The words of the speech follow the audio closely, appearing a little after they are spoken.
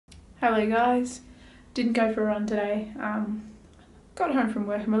Hello guys, didn't go for a run today. Got home from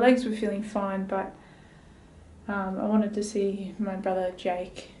work and my legs were feeling fine, but I wanted to see my brother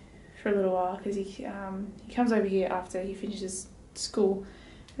Jake for a little while because he comes over here after he finishes school,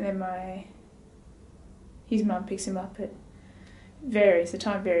 and then his mum picks him up. It varies, the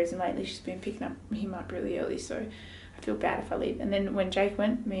time varies, and lately she's been picking him up really early, so I feel bad if I leave. And then when Jake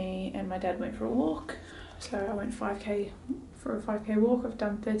went, me and my dad went for a walk. So I went 5k for a 5k walk. I've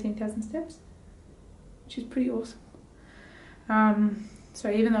done 13,000 steps, which is pretty awesome. So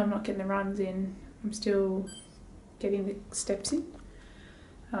even though I'm not getting the runs in, I'm still getting the steps in.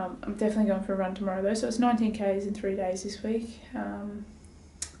 I'm definitely going for a run tomorrow though, so it's 19k's in 3 days this week. I'm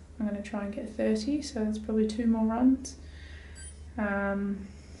going to try and get 30, so that's probably 2 more runs. Yeah,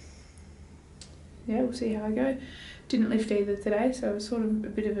 we'll see how I go. Didn't lift either today, so it was sort of a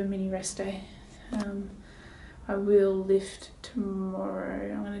bit of a mini rest day. I will lift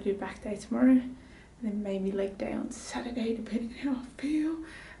tomorrow. I'm going to do back day tomorrow, and then maybe leg day on Saturday, depending on how I feel.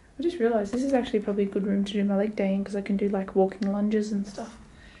 I just realised this is actually probably a good room to do my leg day in, because I can do like walking lunges and stuff.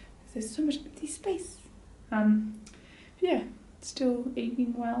 There's so much empty space. Yeah, still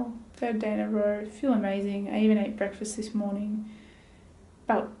eating well. 3rd day in a row. Feel amazing. I even ate breakfast this morning.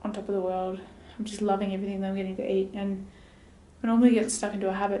 Felt on top of the world. I'm just loving everything that I'm getting to eat, and I normally get stuck into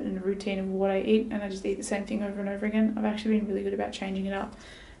a habit and a routine of what I eat, and I just eat the same thing over and over again. I've actually been really good about changing it up.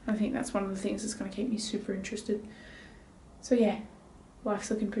 I think that's one of the things that's going to keep me super interested. So yeah, life's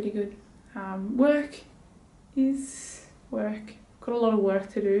looking pretty good. Work is work. Got a lot of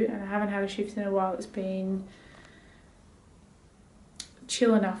work to do, and I haven't had a shift in a while. It's been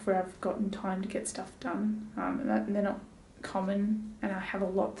chill enough where I've gotten time to get stuff done, and they're not common, and I have a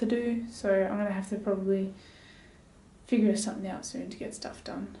lot to do, so I'm going to have to probably figure something out soon to get stuff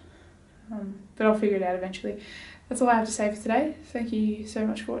done. But I'll figure it out eventually. That's all I have to say for today. Thank you so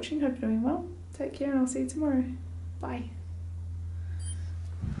much for watching. Hope you're doing well. Take care, and I'll see you tomorrow. Bye.